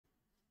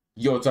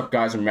Yo, what's up,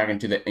 guys? I'm back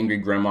into the Angry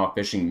Grandma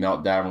Fishing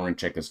Meltdown. We're going to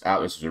check this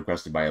out. This was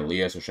requested by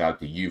Aaliyah, so shout out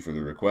to you for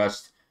the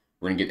request.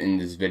 We're going to get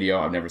into this video.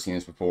 I've never seen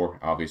this before,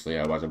 obviously,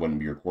 otherwise I wouldn't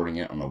be recording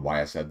it. I don't know why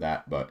I said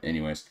that, but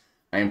anyways.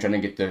 I am trying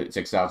to get to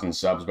 6,000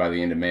 subs by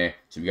the end of May,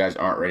 so if you guys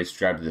aren't already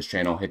subscribed to this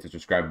channel, hit the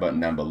subscribe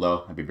button down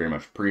below. That'd be very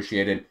much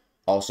appreciated.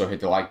 Also, hit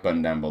the like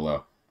button down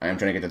below. I am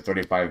trying to get to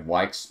 35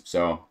 likes,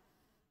 so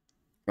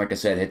like I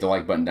said, hit the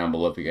like button down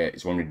below if you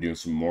guys want me to do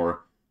some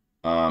more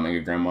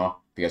Angry Grandma.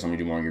 If you guys want me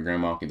to do more Angry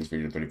Grandma, get this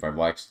video to 35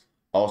 likes.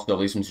 Also,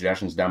 leave some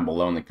suggestions down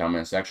below in the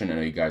comment section. I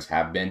know you guys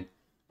have been.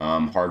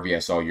 Harvey, I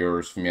saw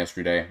yours from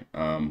yesterday.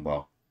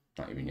 Well,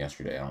 not even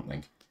yesterday, I don't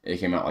think. It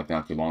came out like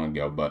not too long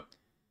ago, but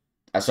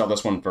I saw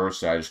this one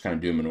first, so I just kind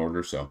of do them in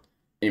order. So,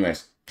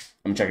 anyways,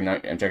 I'm checking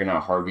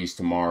out Harvey's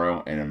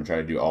tomorrow, and I'm gonna try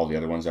to do all the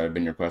other ones that have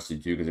been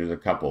requested too, because there's a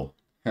couple.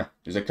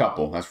 There's a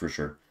couple, that's for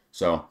sure.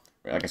 So,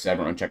 like I said,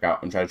 I'm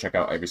trying to check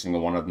out every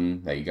single one of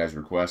them that you guys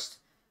request.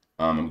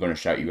 I'm going to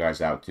shout you guys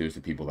out too,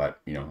 to people that,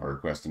 you know, are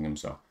requesting them.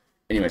 So,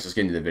 anyways, let's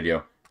get into the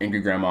video. Angry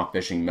Grandma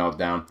Fishing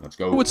Meltdown. Let's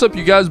go. What's up,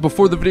 you guys?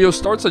 Before the video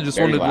starts, I just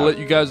wanted to let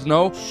you guys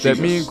know that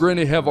me and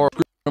Granny have our...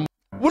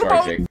 What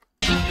about... Jake.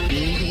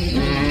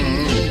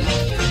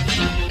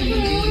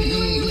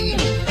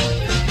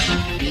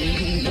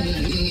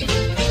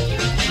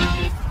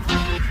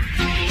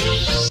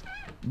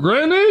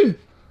 Granny?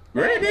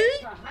 Granny?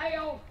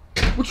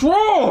 What's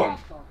wrong?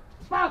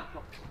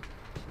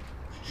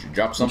 Should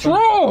drop something?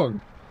 What's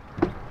wrong?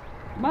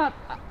 My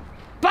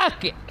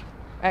bucket!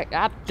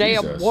 That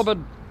damn Jesus.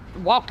 woman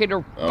walking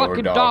her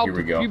fucking dog. dog Here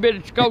we a go. few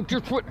minutes ago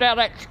just went down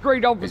that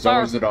street over It's there.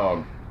 always the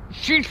dog.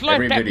 She's let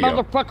every that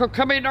video. motherfucker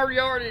come in her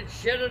yard and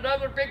shit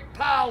another big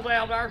pile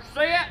down there. See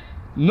it?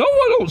 No,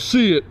 I don't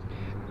see it.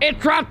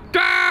 It's right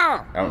there!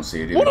 I don't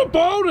see it either. What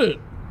about it?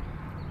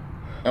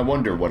 I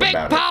wonder what Big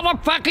about it. pile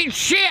of fucking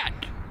shit!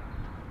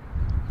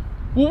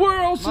 Well,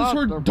 where else is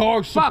her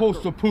dog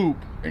supposed to poop?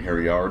 In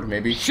her yard,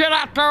 maybe? Shit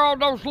out there on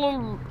those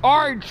little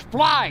orange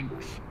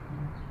flags.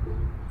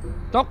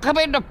 Don't come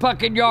in the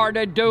fucking yard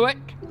and do it.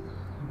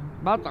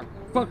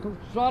 Motherfucker,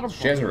 son of a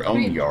She has her own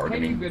bitch. yard, I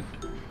mean.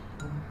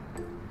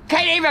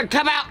 Can't even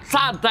come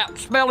outside without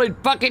smelling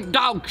fucking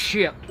dog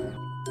shit.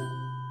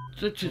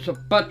 This is a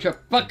bunch of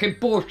fucking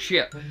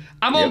bullshit.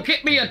 I'm gonna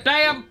get me a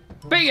damn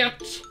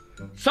fence,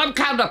 some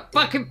kind of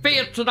fucking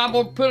fence, and I'm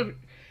gonna put it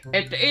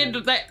at the end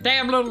of that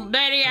damn little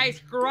nanny-ass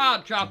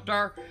garage out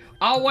there,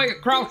 all the way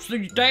across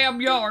the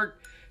damn yard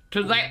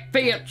to that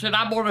fence, and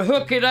I'm gonna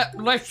hook it up,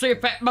 and let's see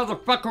if that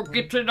motherfucker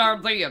gets in there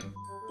then.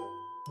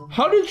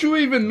 How did you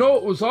even know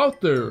it was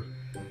out there?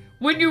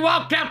 When you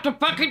walked out the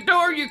fucking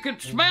door, you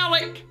could smell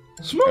it.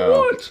 Smell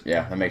what?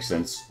 Yeah, that makes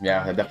sense.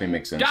 Yeah, that definitely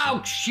makes sense.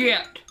 Dog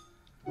shit.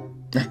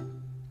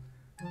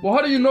 Well,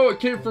 how do you know it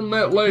came from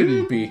that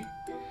lady? Poopy.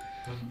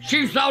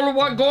 She's the only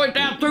one going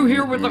down through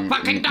here with a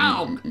fucking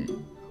dog.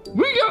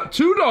 We got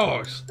 2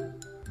 dogs.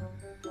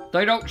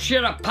 They don't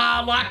shit a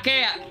pile like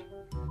that.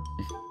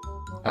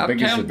 How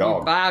big is the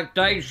dog? My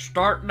day's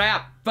starting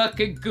out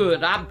fucking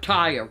good. I'm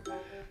tired.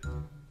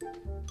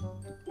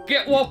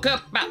 Woke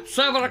up about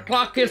 7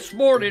 o'clock this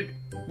morning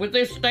with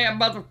this damn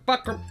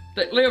motherfucker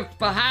that lives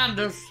behind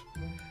us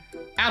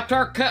out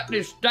there cutting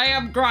his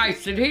damn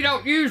grass, and he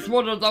don't use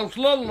one of those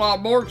little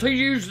lawnmowers. He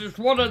uses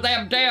one of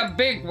them damn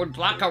big ones,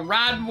 like a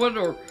riding one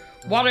or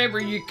whatever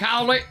you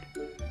call it.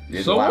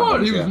 So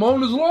what? He was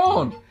mowing his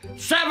lawn.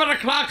 7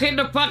 o'clock in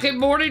the fucking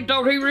morning.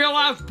 Don't he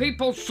realize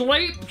people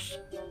sleeps?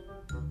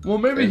 Well,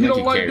 maybe he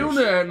don't like doing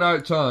that at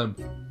nighttime.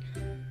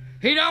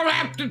 He don't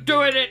have to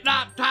do it at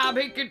night time.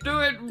 He can do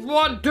it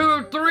 1, 2,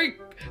 or 3.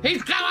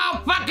 He's got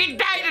all fucking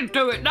day to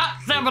do it,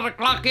 not 7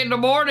 o'clock in the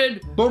morning.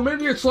 But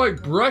maybe it's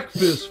like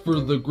breakfast for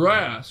the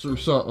grass or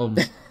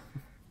something.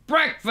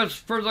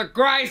 Breakfast for the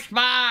grass,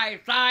 my eyes.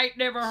 I ain't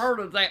never heard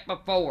of that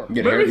before.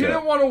 Maybe he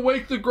didn't want to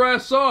wake the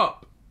grass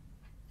up.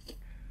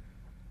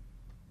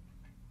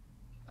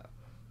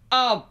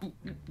 Oh,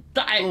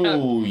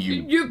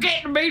 you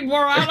getting me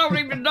where I don't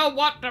even know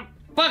what the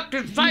fuck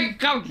to say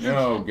because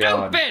you're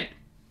stupid.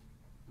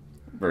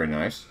 Very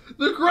nice.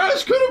 The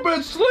grass could have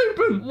been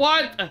sleeping.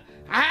 What?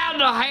 How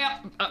the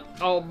hell?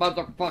 Oh,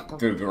 motherfucker.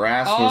 The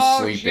grass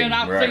was sleeping. Shit,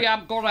 I see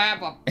I'm gonna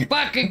have a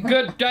fucking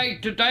good day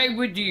today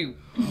with you.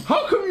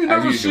 How come you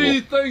never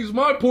see things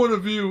my point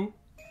of view?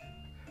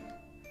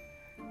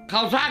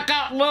 Cause I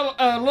got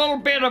a little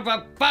bit of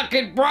a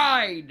fucking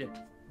brain.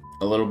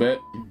 A little bit?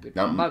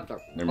 No,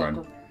 never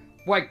mind.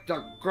 Wake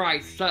the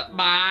grace up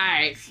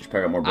my ass. She's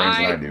probably got more brains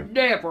than I do.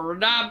 Never,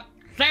 and I'm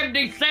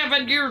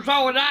 77 years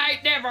old and I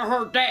ain't never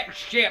heard that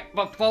shit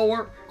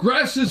before.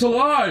 Grass is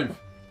alive.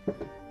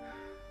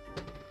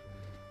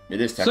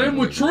 It is technically. Same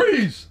with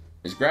trees.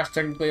 Is grass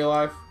technically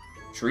alive?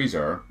 Trees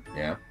are,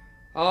 yeah.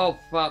 Oh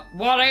fuck,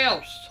 what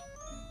else?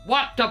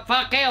 What the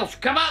fuck else?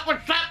 Come up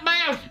with something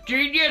else,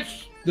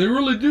 genius. They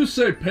really do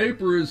say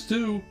paper is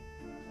too.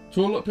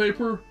 Toilet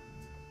paper.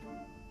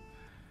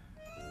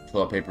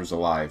 Toilet paper's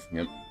alive,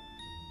 yep.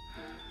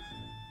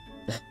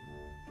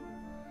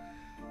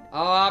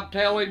 Oh, I'm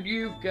telling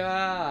you,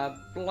 God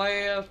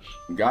bless.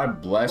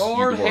 God bless you,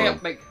 Lord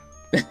help me.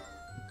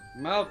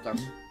 Motherfucker.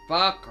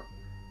 Motherfucker.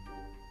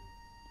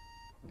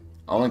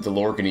 I don't think the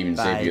Lord can even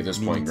save you at this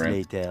point,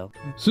 Grant.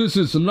 Since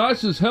it's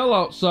nice as hell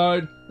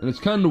outside and it's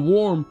kind of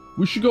warm,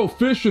 we should go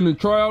fishing and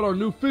try out our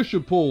new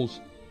fishing poles.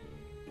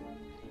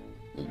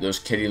 Those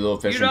kitty little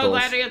fishing You know, poles.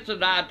 that is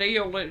an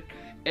ideal,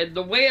 and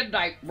the wind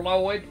ain't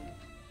blowing.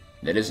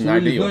 That is an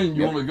What do you ideal. think?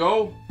 You want to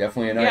go?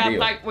 Definitely an Yeah,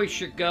 ideal. I think we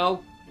should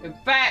go. In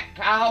fact,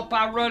 I hope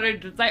I run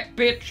into that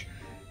bitch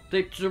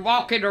that's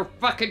walking her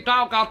fucking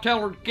dog. I'll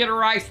tell her to get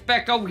her ass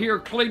back over here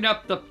and clean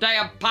up the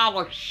damn pile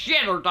of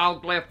shit her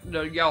dog left in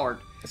the yard.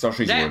 That's all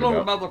she's That worried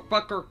little about.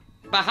 motherfucker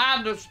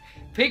behind us,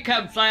 if he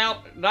comes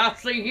out and I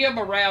see him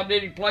around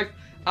any place,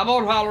 I'm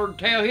gonna holler and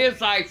tell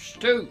his ass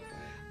too.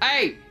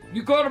 Hey,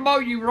 you gonna mow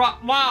your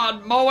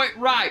lawn, mow it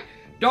right.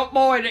 Don't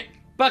mow it at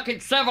fucking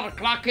 7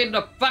 o'clock in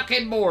the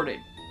fucking morning.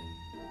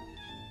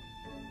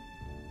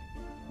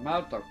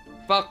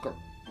 Motherfucker.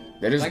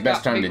 That is the They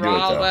best got time me to do it,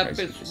 riled though. up It's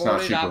this not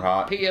morning. super I'm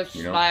hot. pissed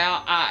You know?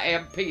 now. I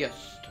am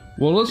pissed.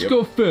 Well, let's Yep.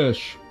 go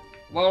fish.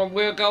 Well,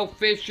 we'll go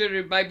fishing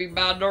and maybe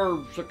my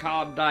nerves will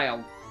calm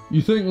down.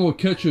 You think we'll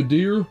catch a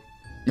deer?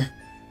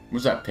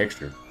 What's that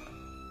picture?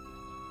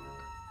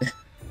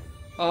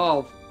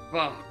 Oh,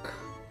 fuck.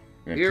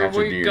 Gonna Here catch a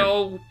we deer.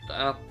 go,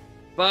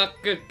 fuck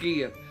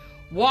again.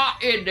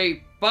 What in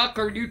the fuck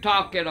are you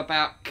talking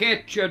about?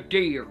 Catch a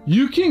deer.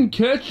 You can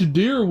catch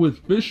deer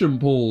with fishing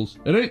poles.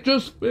 It ain't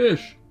just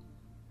fish.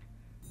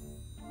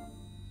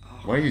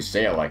 Why do you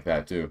say it like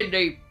that, too? What in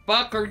the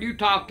fuck are you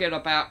talking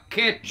about?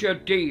 Catch a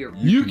deer.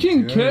 You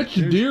can catch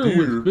deer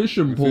with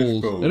fishing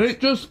poles. It ain't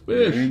just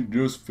fish.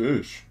 just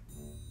fish.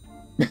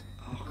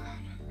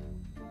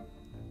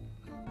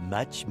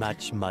 Much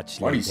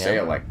later. Why do you say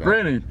it like that?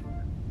 Granny,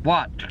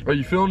 What? are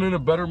you feeling in a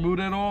better mood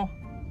at all?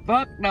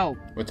 Fuck no.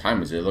 What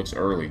time is it? It looks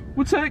early.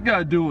 What's that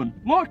guy doing?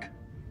 Look!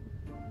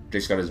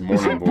 Jake's got his Is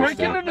morning he voice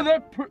breaking down. into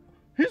that?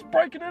 He's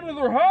breaking into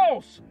their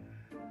house.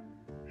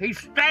 He's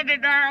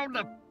standing there on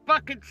the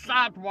fucking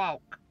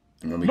sidewalk.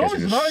 And then the No, guys are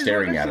he's just not. He's right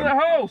staring next at to him.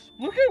 the house.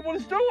 Look at what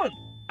he's doing.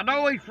 I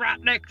know he's right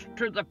next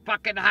to the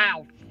fucking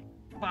house.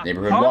 Fuck.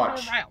 Neighborhood Circle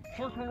watch. around,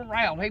 circle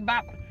around. He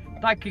might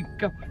think he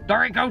go.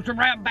 There he goes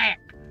around back.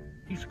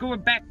 He's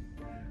going back,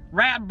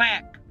 round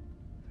back.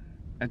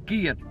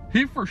 Again.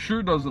 He for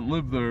sure doesn't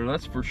live there.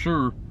 That's for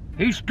sure.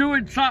 He's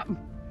doing something.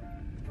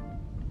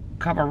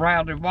 Come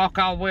around and walk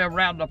all the way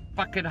around the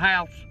fucking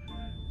house.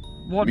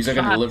 One He's like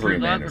a side delivery to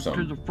the man other or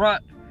something. to the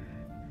front.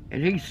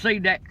 And he's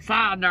seen that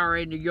sign there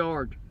in the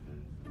yard.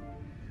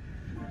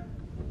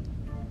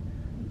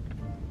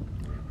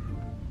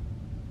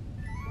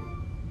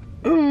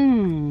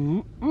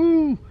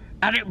 Ooh.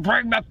 I didn't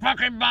bring my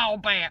fucking ball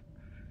bat.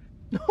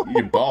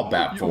 You ball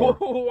bat for.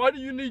 Why do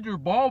you need your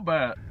ball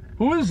bat?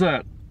 Who is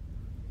that?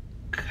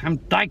 Come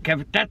think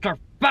of it, that's our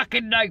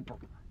fucking neighbor.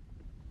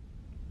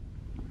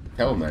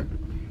 Tell him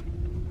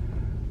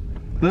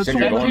then. That's Said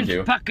you're what- going That's his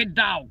to. fucking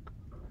dog.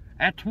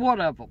 That's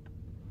one of them.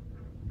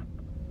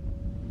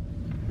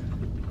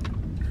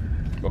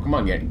 Well, come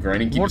on,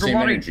 Granny. Keep the Wonder same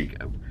what he- energy.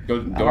 Go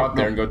don't out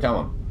there know. and go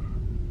tell him.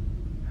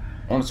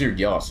 I want to see her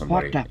yell at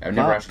somebody. What the I've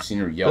never fuck? actually seen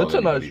her yell That's at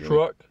a nice anybody, really.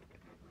 truck.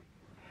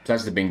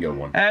 Besides the bingo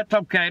one. That's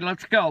okay,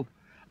 let's go.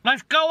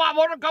 Let's go, I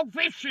want to go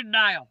fishing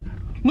now.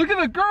 Look at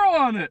the girl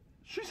on it.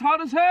 She's hot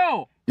as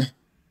hell.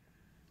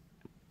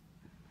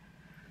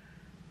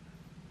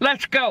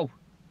 Let's go.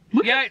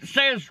 Yeah, it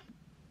says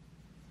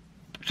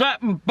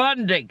something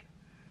Bundy.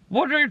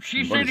 Wonder if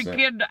she's What any is that?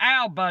 kid to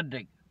Al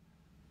Bundy.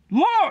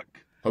 Look.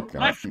 Hope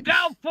not. Let's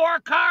go before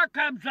a car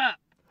comes up.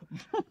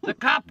 The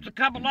cops will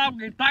come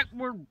along and think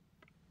we're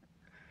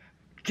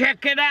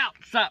checking out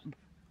something.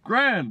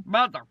 Gran,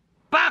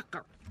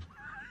 Motherfucker.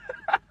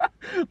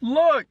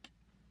 look.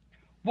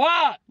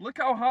 What? Look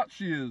how hot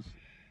she is.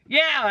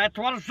 Yeah, that's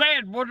what I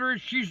said. Wonder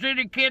if she's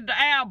any kid to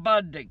Al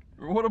Bundy.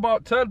 Or what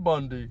about Ted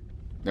Bundy?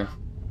 No.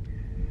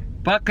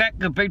 Fuck, that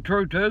could be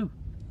true too.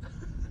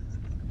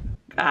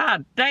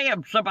 God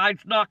damn, somebody's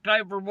knocked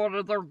over one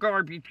of their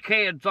garbage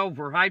cans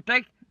over, ain't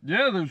they?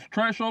 Yeah, there's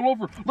trash all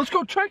over. Let's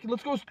go check it.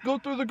 Let's go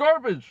through the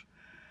garbage.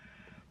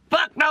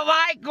 Fuck no,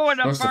 I ain't going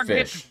up Wants to there and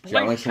get fish. the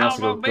John police Lynch wants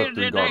to called go on me go and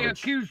through then they garbage.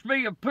 accuse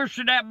me of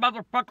pushing that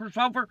motherfuckers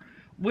over.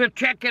 We'll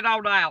check it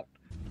on out.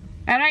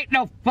 That ain't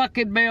no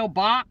fucking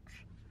mailbox.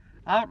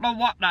 I don't know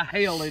what the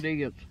hell it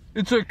is.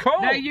 It's a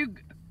coat. Now you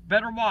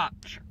better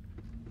watch.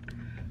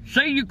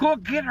 See, you go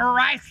get her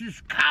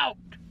ass's caught.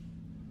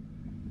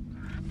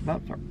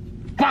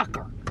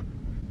 Motherfucker.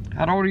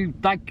 I don't even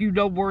think you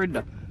know where in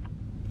the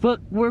fuck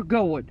we're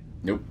going.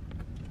 Nope.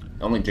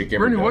 Only Jake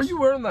ever Brittany, why are does. you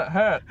wearing that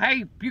hat?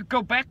 Hey, if you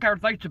go back there,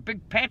 there's a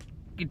big package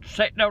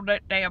sitting on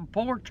that damn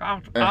porch.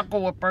 I'll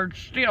go up there and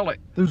steal it.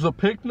 There's a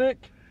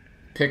picnic?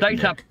 Picnic.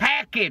 There's a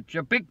package,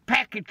 a big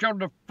package on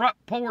the front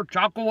porch.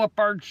 I'll go up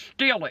there and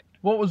steal it.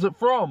 What was it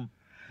from?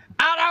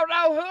 I don't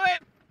know who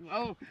it.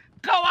 Oh,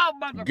 go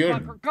on, motherfucker.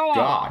 Good Go on.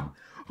 God.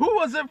 Who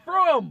was it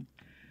from?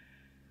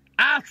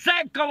 I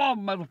said, go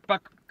on, motherfucker.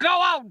 Go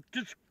on.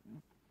 Just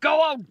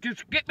go on.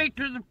 Just get me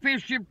to the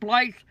fishing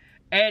place,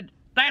 and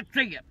that's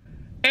it.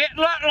 It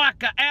looked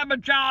like an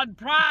Amazon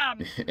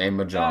Prime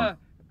Amazon.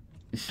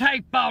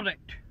 tape on it.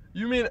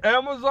 You mean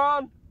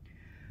Amazon?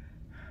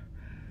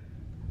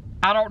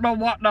 I don't know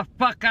what the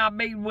fuck I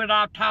mean when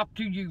I talk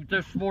to you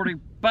this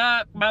morning,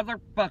 but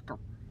motherfucker.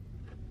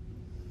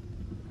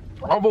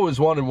 I've always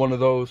wanted one of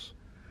those.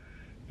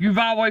 You've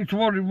always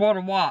wanted one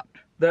of what?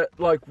 That,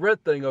 like,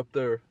 red thing up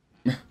there.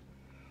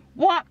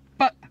 What?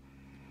 But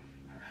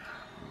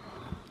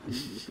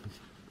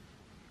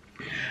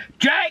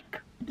Jake,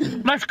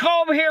 let's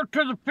go over here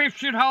to the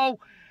fishing hole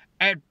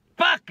and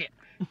fuck it.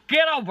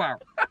 Get over.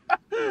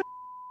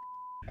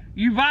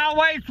 You've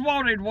always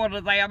wanted one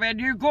of them, and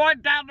you're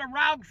going down the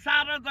wrong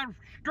side of the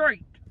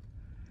street.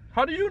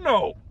 How do you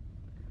know?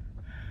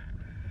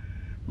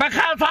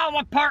 Because all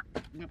the park...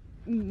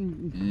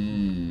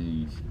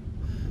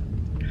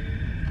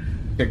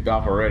 Kicked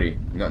off already.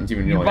 Nothing's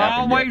even You've really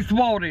happened always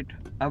wanted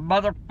a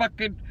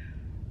motherfucking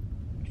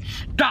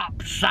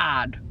stop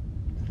sign.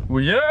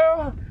 Well,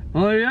 yeah.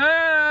 Oh,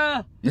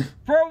 yeah?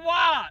 For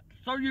what?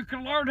 So you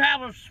can learn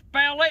how to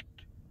spell it?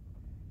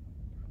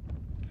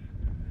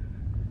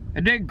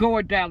 And then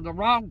going down the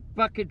wrong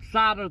fucking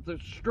side of the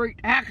street.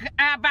 How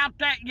about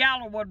that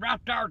yellow one right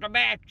there to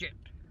match it?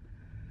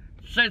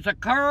 Says a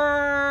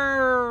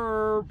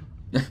curve.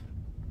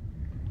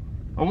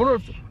 I wonder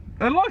if...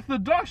 And look, the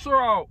ducks are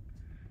out.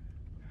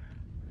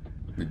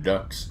 The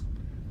ducks.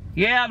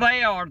 Yeah,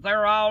 they are.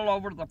 They're all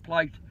over the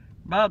place.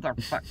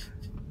 Motherfucker.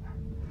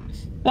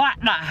 What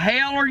the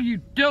hell are you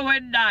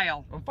doing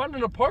now? I'm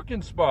finding a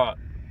parking spot.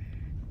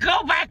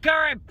 Go back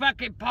there and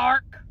fucking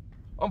park.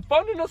 I'm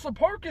finding us a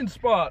parking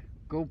spot.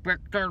 Go back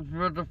there,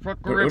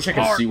 motherfucker, I wish I and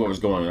could park. see what was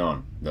going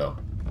on, though.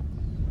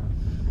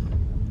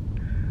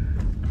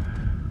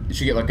 You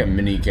should get like a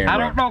mini camera. I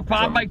don't know if or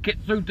I'll something. make it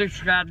through this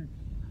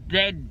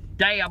goddamn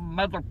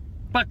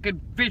motherfucking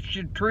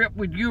fishing trip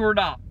with you or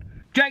not.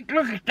 Jake,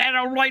 look at that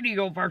old lady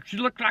over there. She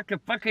looks like a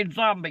fucking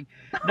zombie.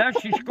 Now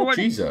she's going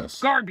Jesus.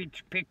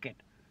 garbage picking.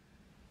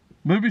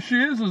 Maybe she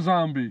is a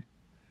zombie.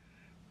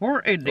 Where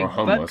in the Or fuck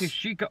homeless. is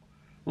she go?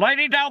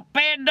 Lady, don't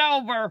bend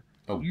over.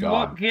 Oh, You God.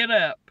 won't get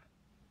up.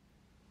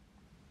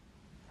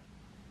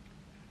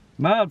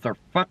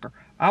 Motherfucker.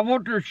 I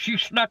wonder if she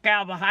snuck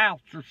out of the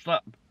house or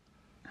something.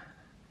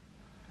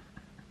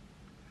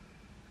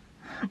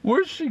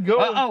 Where's she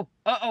going?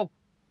 Uh-oh.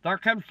 There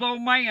comes the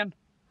old man.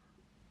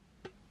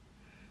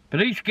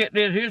 But he's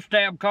getting in his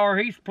damn car.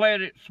 He's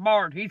playing it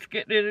smart. He's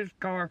getting in his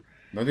car.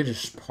 No, they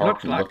just Looks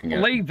parked and like looking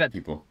at leaving.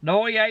 people.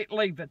 No, he ain't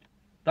leaving.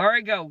 There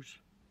he goes.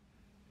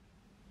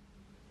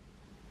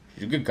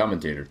 He's a good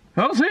commentator.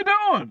 How's he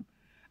doing?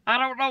 I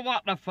don't know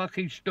what the fuck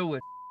he's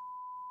doing.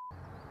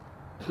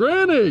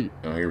 Granny,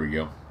 Oh, here we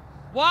go.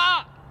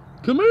 What?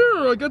 come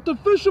here. I got the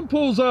fishing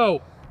poles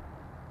out.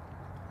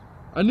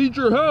 I need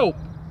your help.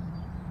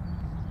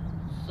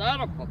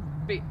 Son of a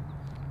bitch.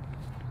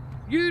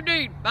 You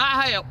need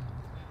my help.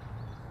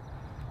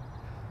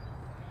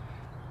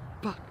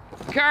 But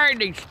carrying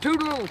these two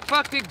little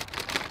fucking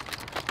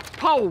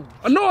poles.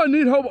 I know I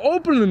need help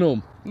opening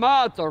them.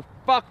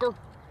 Motherfucker.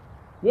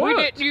 What?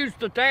 We didn't use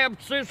the damn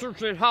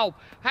scissors at home.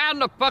 How in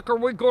the fuck are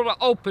we gonna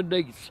open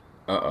these?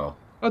 Uh-oh.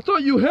 I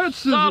thought you had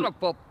scissors. Son of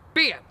a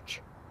bitch.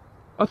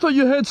 I thought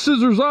you had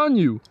scissors on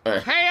you.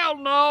 Hell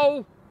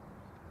no.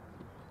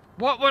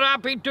 What would I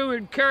be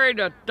doing carrying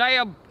a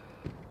damn...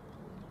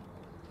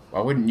 Why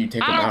wouldn't you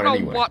take them I out don't know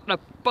anyway? what the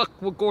fuck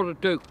we're gonna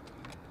do.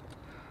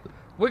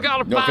 We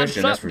gotta No find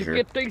fishing, that's for something sure.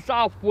 to get these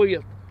off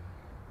with.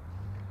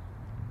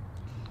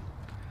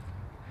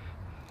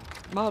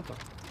 Mother,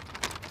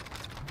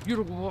 you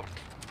know what?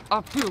 I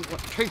feel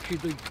like taking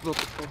these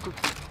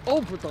motherfuckers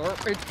over there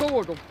and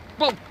throwing them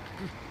both.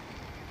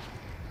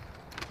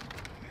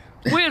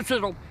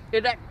 Whizzing them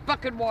in that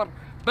fucking water.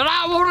 But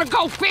I wanna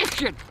go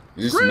fishing.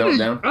 Is this a Granny,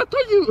 meltdown? I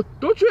thought you...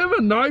 Don't you have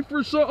a knife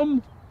or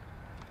something?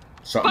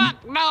 Something?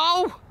 Fuck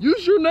no.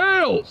 Use your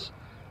nails.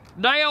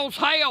 Nails,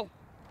 hell.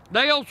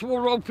 Nails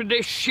won't open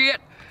this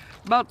shit.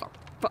 Motherfucker.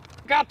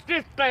 Got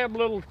this damn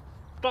little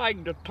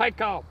thing to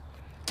take off.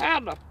 How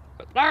the...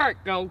 There it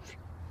goes.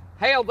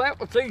 Hell, that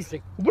was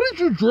easy. What did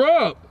you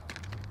drop?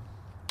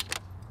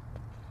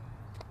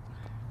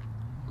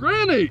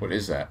 Granny, What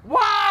is that?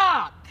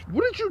 What?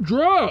 what did you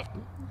drop?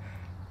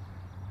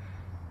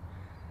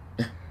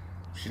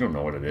 She don't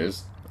know what it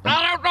is.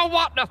 I don't know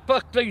what the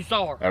fuck these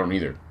are. I don't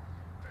either.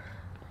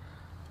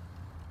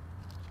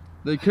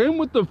 They came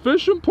with the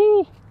fishing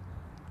pole?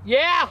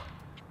 Yeah.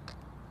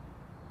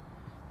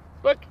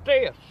 Look at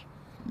this.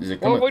 Does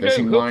it come What with we do,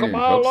 fishing hook line and 'em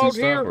all hooks and on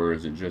stuff, here? or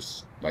is it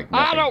just like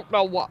I nothing? don't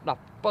know what the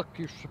fuck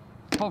you're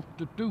supposed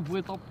to do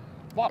with them.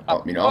 What the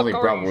I mean, all they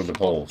fuck brought are you were the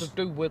supposed poles. to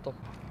do with them?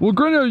 Well,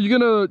 Granny, are you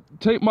gonna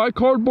take my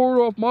cardboard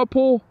off my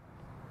pole?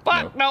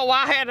 Fuck no,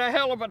 I had a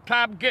hell of a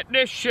time getting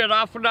this shit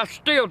off and I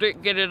still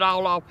didn't get it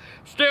all off.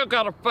 Still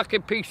got a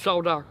fucking piece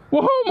on there.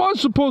 Well, how am I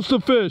supposed to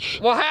fish?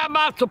 Well, how am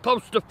I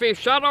supposed to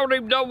fish? I don't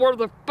even know where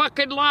the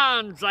fucking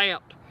line's at.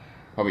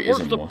 Probably Where's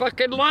isn't the one.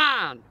 fucking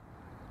line?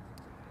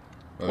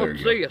 Oh, there What's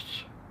you go.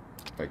 this?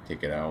 If I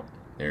take it out,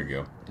 there you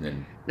go. And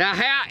then Now,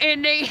 how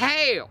in the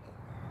hell?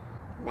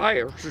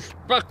 Man, just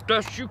fucked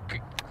us. You can...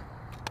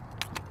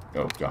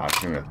 oh gosh,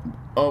 I'm gonna...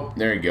 oh,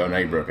 there you go. Now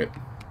you broke it.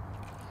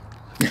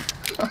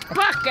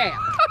 Fuck out.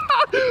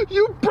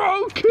 You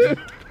broke it!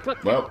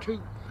 fucking Well.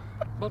 tube.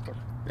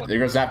 Motherfucker. There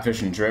goes that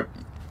fishing trip.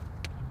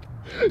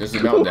 This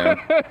is meltdown.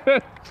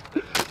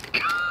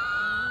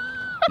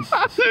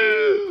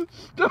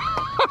 Stop.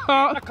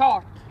 The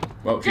car.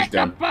 Well, she's Get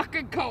done. the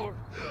fucking car.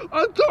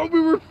 I thought we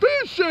were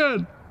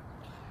fishing.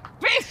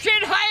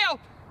 Fishing hell!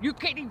 You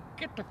can't even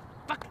get the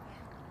fucking...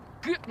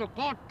 Get in the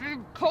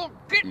goddamn car.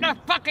 Get in the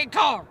fucking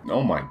car.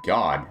 Oh my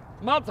god.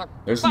 Mother.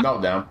 There's the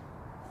meltdown.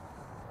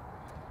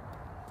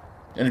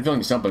 And I feel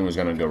like something was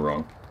gonna go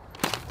wrong.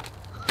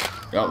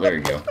 Oh, there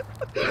you go.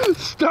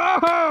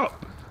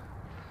 Stop!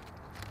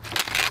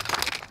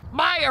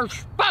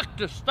 Myers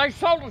fucked us. They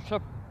sold us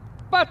a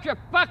bunch of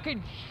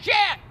fucking shit.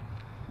 I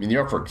mean,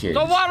 you're for kids.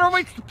 So what are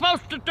we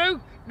supposed to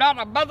do? Not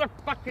a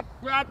motherfucking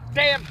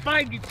goddamn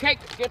thing. You can't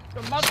get the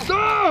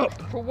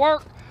motherfucker to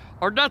work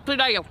or nothing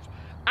else.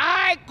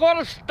 I ain't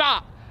gonna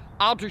stop.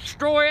 I'll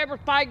destroy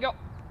everything else.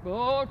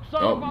 Oh,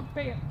 son of a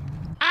bitch.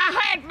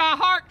 I had my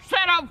heart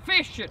set on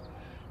fishing.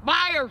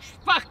 Myers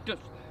fucked us.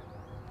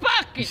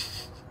 Fucking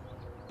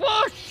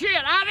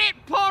bullshit. I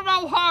didn't pull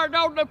no hard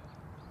on the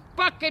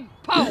fucking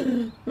pole.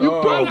 You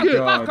broke it.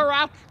 Motherfucker,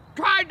 I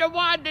tried to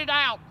wind it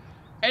out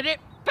and it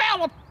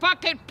fell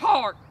fucking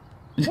apart.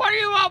 What do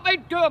you want me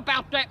to do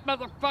about that,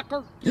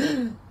 motherfucker?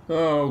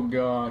 Oh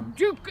god.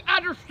 Do you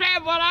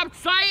understand what I'm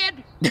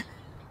saying?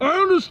 I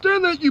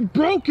understand that you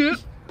broke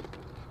it.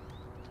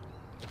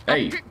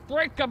 Hey. I didn't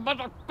break a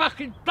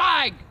motherfucking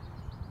thing.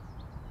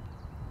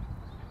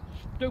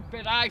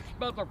 Stupid ice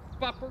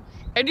motherfuckers.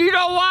 And you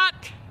know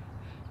what?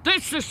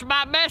 This is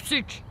my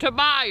message to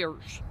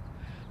Myers.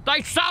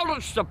 They sold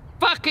us the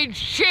fucking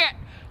shit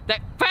that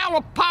fell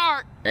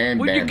apart And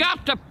when you bent.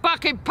 got the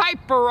fucking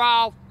paper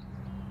off.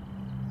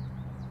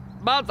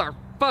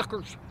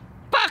 Motherfuckers.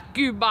 Fuck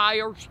you,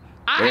 Myers.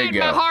 I There you had go.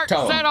 my heart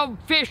Tell 'em. set on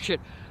fishing.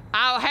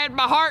 I had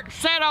my heart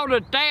set on a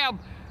damn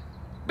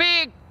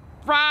big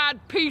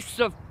fried piece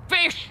of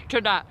fish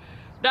tonight.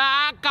 Now,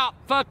 I got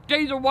fucked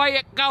either way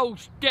it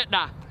goes, didn't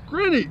I?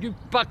 Granny, You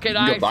fucking You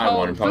can go buy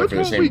one asshole. probably for the that's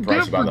what same we price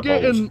get about for the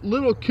poles. getting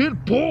little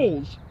kid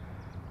bowls.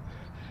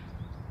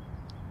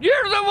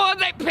 You're the one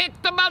that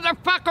picked the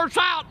motherfuckers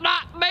out,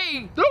 not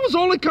me. That was the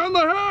only kind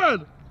I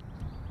had.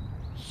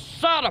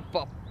 Son of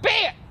a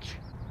bitch.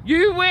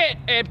 You went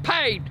and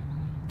paid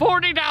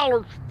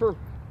 $40 for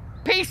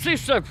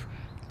pieces of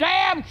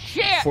damn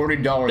shit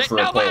 $40 that for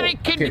a pole. nobody A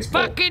can kid's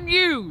pole. fucking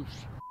use.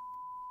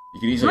 You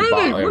can easily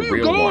Granny, buy where a are you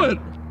real going?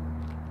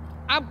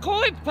 one. I'm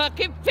going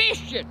fucking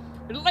fishing.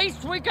 At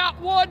least we got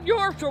one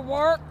yours to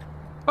work.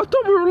 I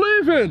thought we were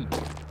leaving.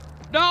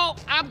 No,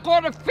 I'm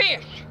gonna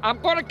fish.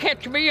 I'm gonna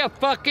catch me a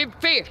fucking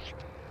fish.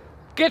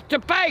 Get the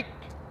bait.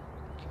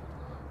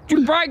 Did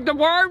you bring the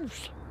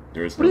worms?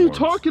 There's What no are you worms.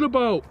 talking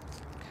about?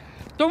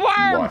 The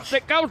worms Watch.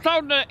 that goes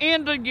on the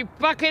end of your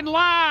fucking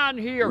line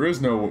here. There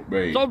is no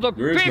bait. So the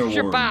there is fish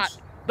no are bite. worms.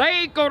 They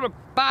ain't gonna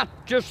bite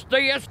just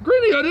this.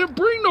 Granny, I didn't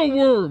bring no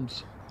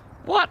worms.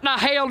 What in the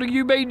hell do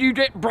you mean you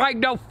didn't bring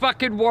no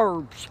fucking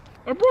worms?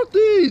 I brought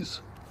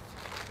these.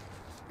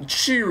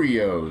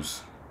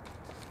 Cheerios.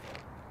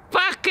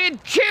 Fucking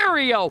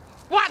Cheerio!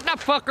 What the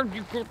fuck are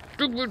you gonna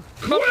do with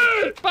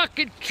Quit!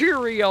 fucking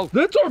Cheerio?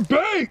 That's our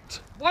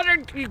bait. What are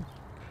you?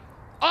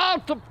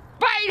 Oh, the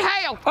bait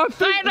hell! I think-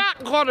 They're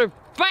not gonna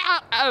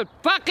bite a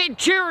fucking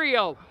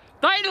Cheerio.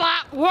 They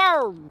like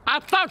worms.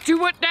 I thought you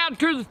went down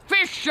to the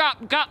fish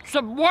shop and got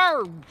some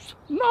worms.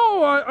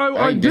 No,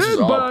 I think this is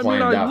did, all but I mean,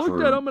 planned I out looked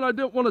for- at them and I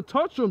didn't want to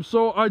touch them,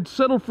 so I'd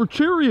settled for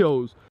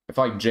Cheerios. I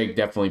feel like Jake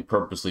definitely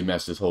purposely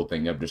messed this whole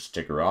thing up just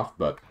to tick her off,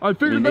 but I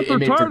figured it that they're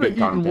made for tired of good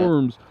eating content.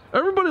 worms.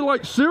 Everybody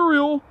likes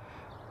cereal.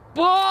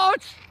 Boy,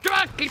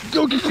 struck it.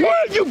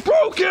 Quit! You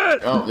broke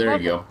it! Oh, there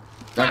you go.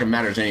 Not gonna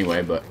matters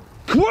anyway, but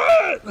Quit!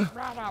 Right,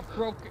 I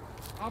broke it.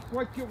 I'll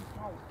break your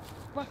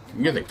phone. you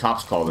can get the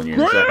cops called on you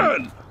in a second.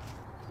 Gran!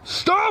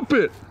 Stop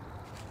it!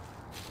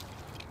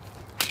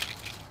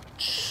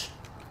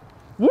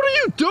 What are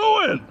you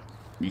doing?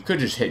 You could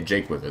just hit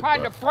Jake with it.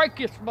 Trying to But, break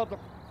this mother.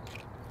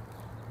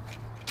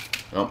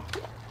 oh,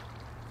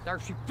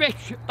 There's your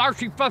fish.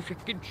 There's your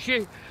fucking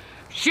shit.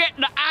 Shit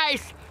in the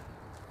ice.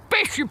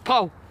 Fishing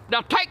pole.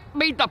 Now take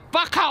me the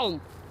fuck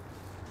home.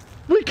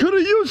 We could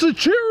have used the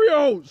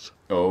Cheerios!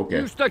 oh, okay.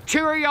 Use the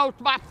Cheerios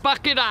my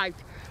fucking eyes.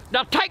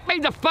 Now take me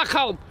the fuck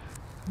home.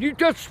 You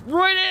just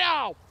ruined it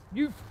all.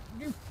 You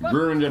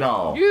Ruined it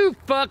all. You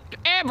fucked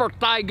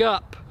everything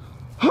up.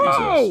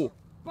 How?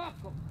 Fuck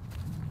 'em.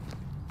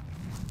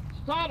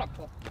 Son of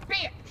a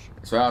bitch.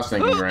 So I was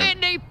thinking, Who Grant.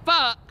 in the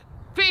fuck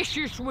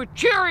fishes with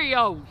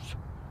Cheerios?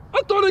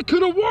 I thought it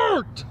could have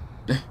worked!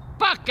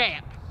 Fuck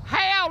it.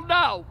 Hell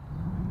no.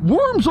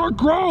 Worms are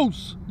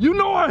gross! You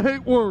know I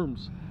hate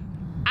worms!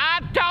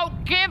 I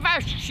don't give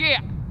a shit.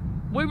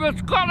 We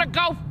was gonna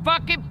go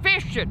fucking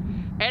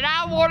fishing, and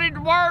I wanted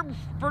worms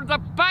for the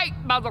bait,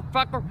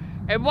 motherfucker.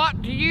 And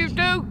what do?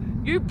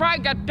 You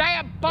bring a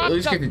damn box At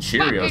least of get the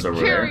Cheerios fucking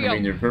over there. I Cheerios.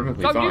 mean, they're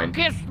perfectly so fine. you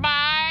kiss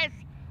my eyes,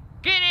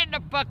 get in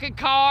the fucking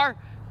car,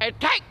 and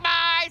take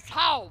my eyes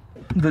home.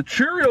 The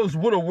Cheerios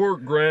would have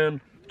worked,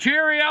 Gran.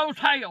 Cheerios,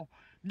 hell.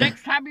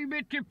 Next time you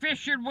mention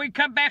fishing, we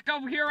come back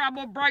over here, I'm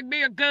going to bring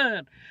me a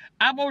gun.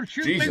 I'm going to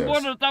shoot me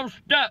one of those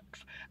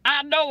ducks.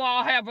 I know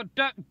I'll have a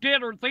duck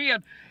dinner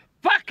then.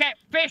 Fuck that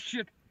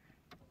fishing.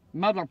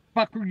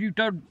 Motherfucker, you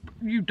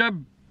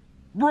done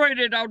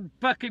ruined on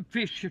fucking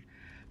fishing.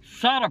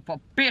 Son of a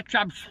bitch,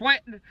 I'm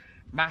sweating.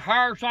 My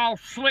hair's all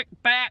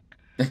slicked back.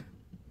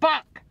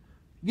 Fuck.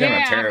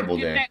 Yeah, terrible I can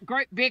get day. that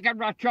great big one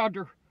right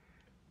yonder.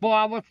 Boy,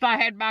 I wish I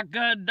had my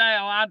gun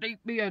now. I'd eat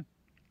me a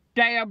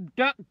damn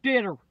duck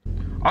dinner.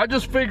 I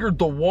just figured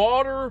the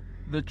water,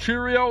 the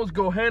Cheerios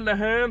go hand to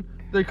hand.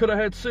 They could have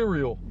had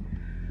cereal.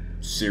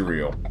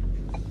 Cereal.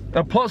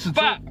 And plus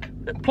Fuck.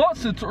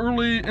 it's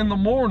early in the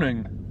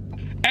morning.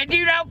 And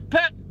you don't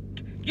put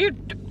you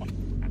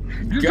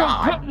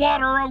don't put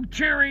water on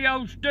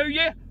Cheerios, do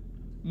you?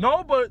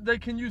 No, but they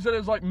can use it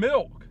as like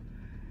milk.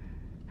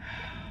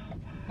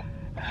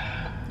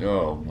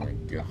 Oh my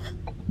god.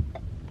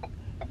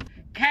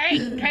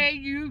 Can't tell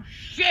you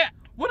shit.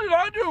 What did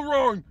I do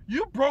wrong?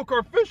 You broke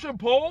our fishing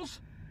poles.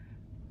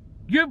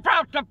 You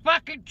brought the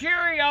fucking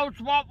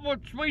Cheerios, what was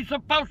we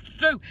supposed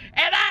to do?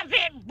 And I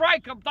didn't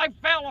break them, they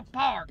fell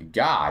apart.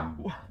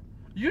 God.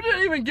 You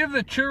didn't even give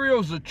the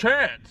Cheerios a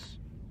chance.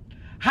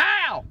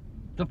 How?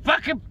 The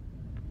fucking,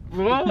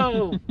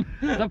 whoa,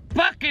 the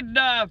fucking,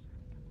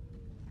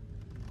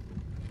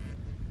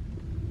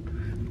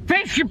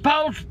 fishing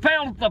poles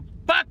fell the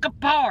fuck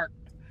apart.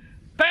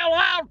 Fell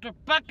out to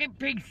fucking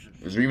pieces.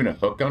 Is there even a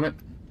hook on it?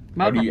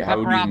 How would you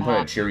even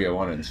put a Cheerio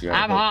on it and see how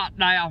I'm hot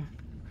now.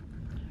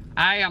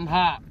 I am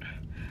hot.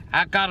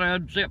 I gotta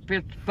unzip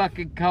his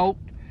fucking coat.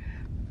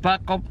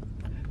 Fuck him.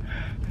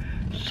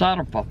 Son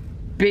of a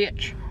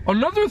bitch.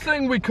 Another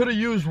thing we could have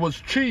used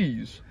was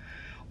cheese.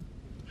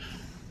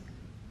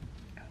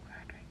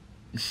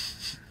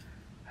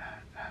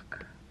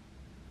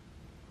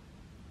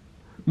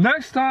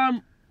 Next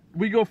time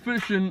we go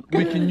fishing,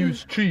 we can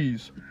use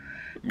cheese.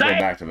 Go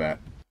back to that.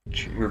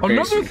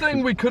 Another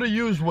thing we could have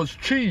used was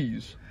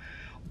cheese.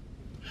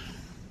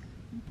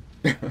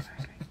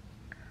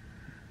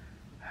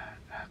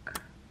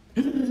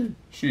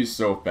 She's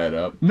so fed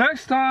up.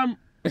 Next time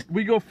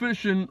we go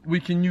fishing, we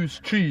can use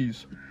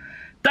cheese.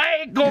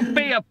 There ain't gonna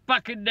be a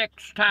fucking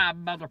next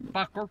time,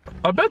 motherfucker.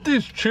 I bet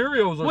these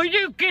Cheerios are... Will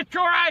you get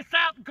your ass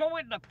out and go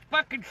in the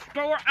fucking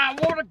store? I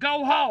wanna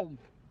go home.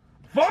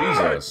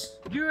 Jesus.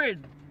 You're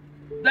in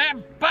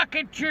them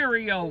fucking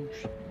Cheerios.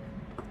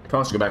 She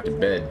wants to go back to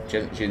bed.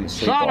 She didn't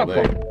sleep Son all of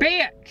day. a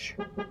bitch.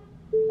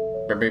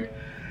 Beep, beep.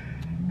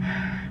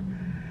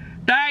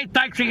 They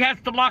thinks he has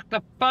to lock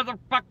the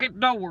motherfucking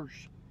doors.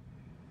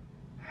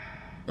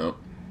 No.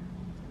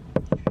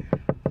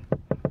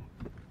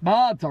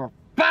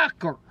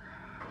 Motherfucker.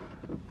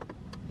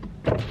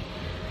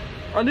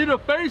 I need a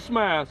face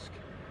mask.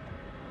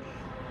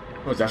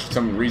 Oh, it's actually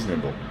something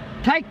reasonable.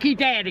 Take your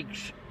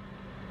daddies.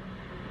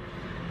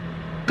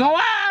 Go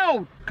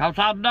out! Cause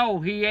I know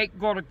he ain't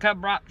gonna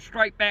come right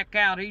straight back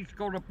out. He's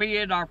gonna be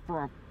in there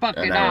for a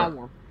fucking An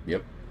hour.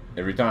 Yep.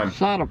 Every time.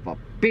 Son of a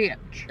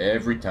bitch.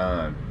 Every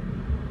time.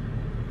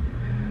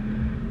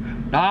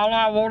 All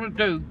I wanna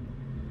do,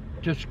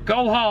 just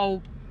go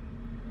home.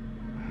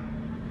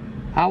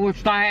 I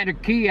wish I had a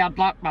key, I'd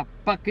lock my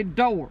fucking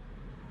door.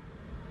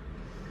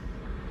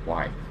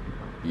 Why?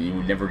 You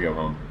would never go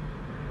home.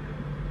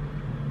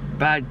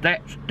 But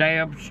that's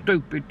damn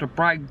stupid to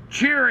bring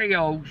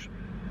Cheerios.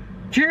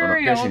 fishing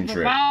Cheerios of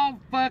trip. all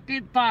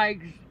fucking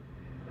things.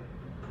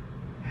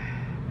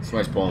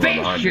 Somebody's pulling on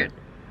behind you. Fishing.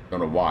 Don't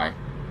know why.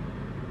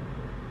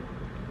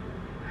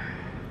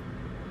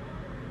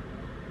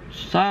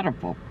 Son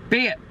of a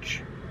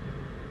bitch.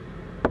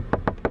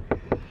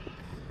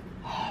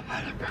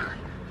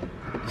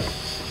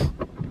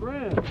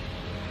 Brad,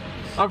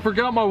 I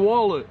forgot my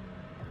wallet.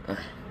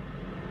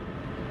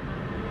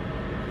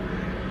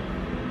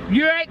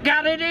 You ain't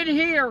got it in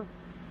here,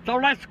 so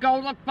let's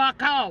go the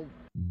fuck home.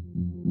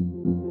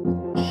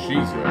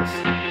 Jesus.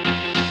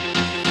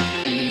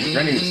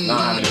 Granny was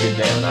not having a good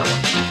day on that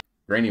one.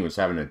 Granny was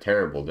having a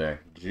terrible day.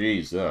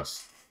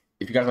 Jesus.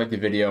 If you guys like the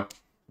video,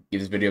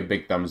 give this video a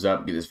big thumbs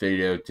up. Get this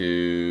video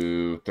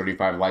to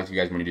 35 likes if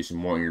you guys want to do some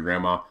more on your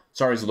grandma.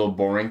 Sorry it's a little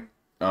boring,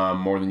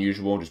 more than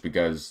usual, just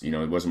because, you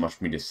know, it wasn't much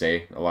for me to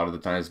say a lot of the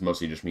times.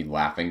 Mostly just me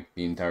laughing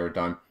the entire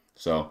time.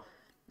 So,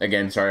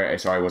 again, sorry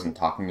I wasn't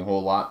talking a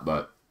whole lot,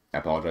 but I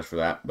apologize for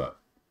that. But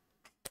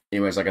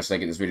anyways, like I said,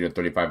 get this video to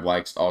 35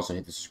 likes. Also,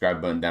 hit the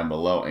subscribe button down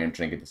below. And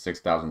trying to get to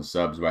 6,000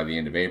 subs by the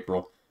end of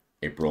April.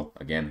 April,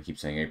 again, I keep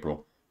saying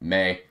April.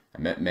 May, I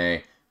meant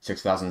May.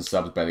 6,000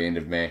 subs by the end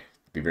of May.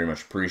 Be very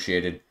much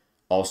appreciated.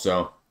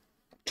 Also,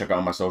 check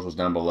out my socials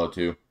down below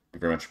too. Be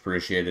very much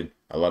appreciated.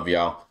 I love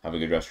y'all. Have a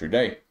good rest of your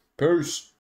day. Peace.